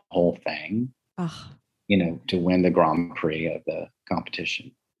win the whole thing, to win the Grand Prix of the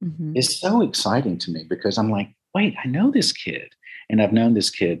competition is so exciting to me, because I'm like, wait, I know this kid and I've known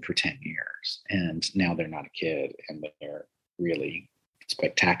this kid for 10 years and now they're not a kid and they're really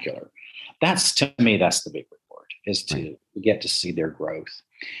spectacular. To me, that's the big reward, is to get to see their growth.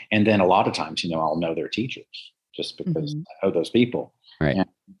 And then a lot of times, I'll know their teachers just because I know those people. Right. And,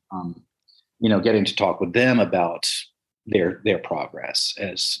 getting to talk with them about their progress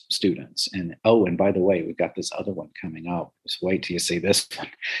as students. And, and by the way, we've got this other one coming up. Just wait till you see this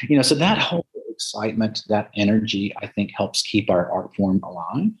one. So that whole excitement, that energy, I think helps keep our art form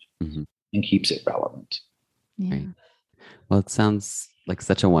alive and keeps it relevant. Yeah. Right. Well, it sounds like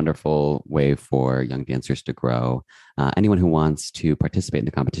such a wonderful way for young dancers to grow. Anyone who wants to participate in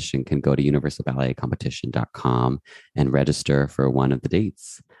the competition can go to universalballetcompetition.com and register for one of the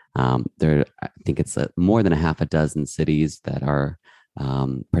dates. I think it's more than a half a dozen cities that are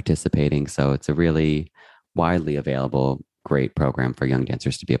participating. So it's a really widely available, great program for young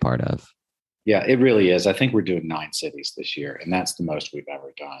dancers to be a part of. Yeah, it really is. I think we're doing 9 cities this year, and that's the most we've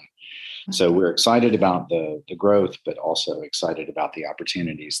ever done. So we're excited about the growth, but also excited about the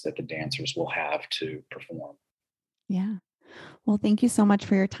opportunities that the dancers will have to perform. Yeah. Well, thank you so much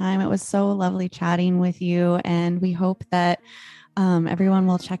for your time. It was so lovely chatting with you. And we hope that everyone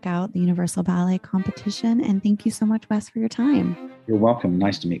will check out the Universal Ballet competition. And thank you so much, Wes, for your time. You're welcome.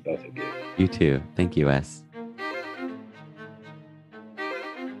 Nice to meet both of you. You too. Thank you, Wes.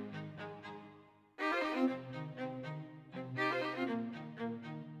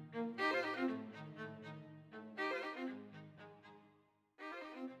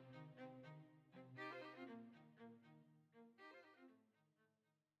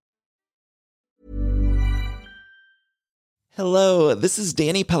 Hello, this is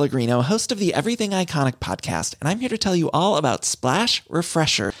Danny Pellegrino, host of the Everything Iconic podcast, and I'm here to tell you all about Splash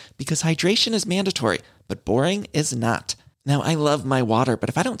Refresher, because hydration is mandatory, but boring is not. Now, I love my water, but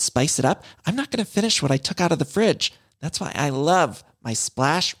if I don't spice it up, I'm not going to finish what I took out of the fridge. That's why I love my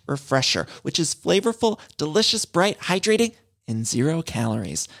Splash Refresher, which is flavorful, delicious, bright, hydrating, and 0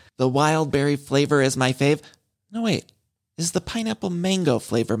 calories. The wild berry flavor is my fave. No, wait, is the pineapple mango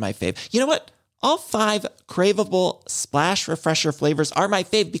flavor my fave? You know what? All 5 craveable Splash Refresher flavors are my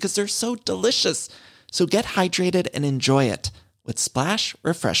fave because they're so delicious. So get hydrated and enjoy it with Splash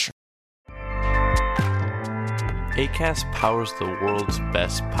Refresher. Acast powers the world's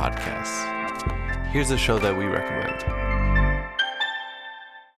best podcasts. Here's a show that we recommend.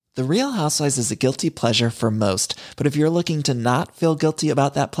 The Real Housewives is a guilty pleasure for most, but if you're looking to not feel guilty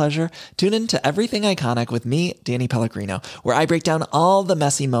about that pleasure, tune in to Everything Iconic with me, Danny Pellegrino, where I break down all the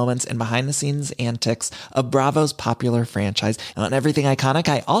messy moments and behind-the-scenes antics of Bravo's popular franchise. And on Everything Iconic,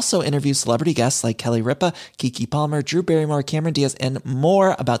 I also interview celebrity guests like Kelly Ripa, Keke Palmer, Drew Barrymore, Cameron Diaz, and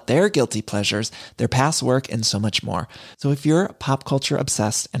more about their guilty pleasures, their past work, and so much more. So if you're pop culture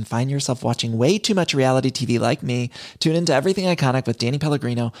obsessed and find yourself watching way too much reality TV like me, tune in to Everything Iconic with Danny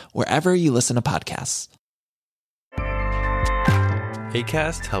Pellegrino, wherever you listen to podcasts.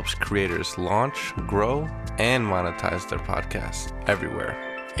 Acast helps creators launch, grow, and monetize their podcasts everywhere.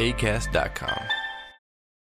 Acast.com.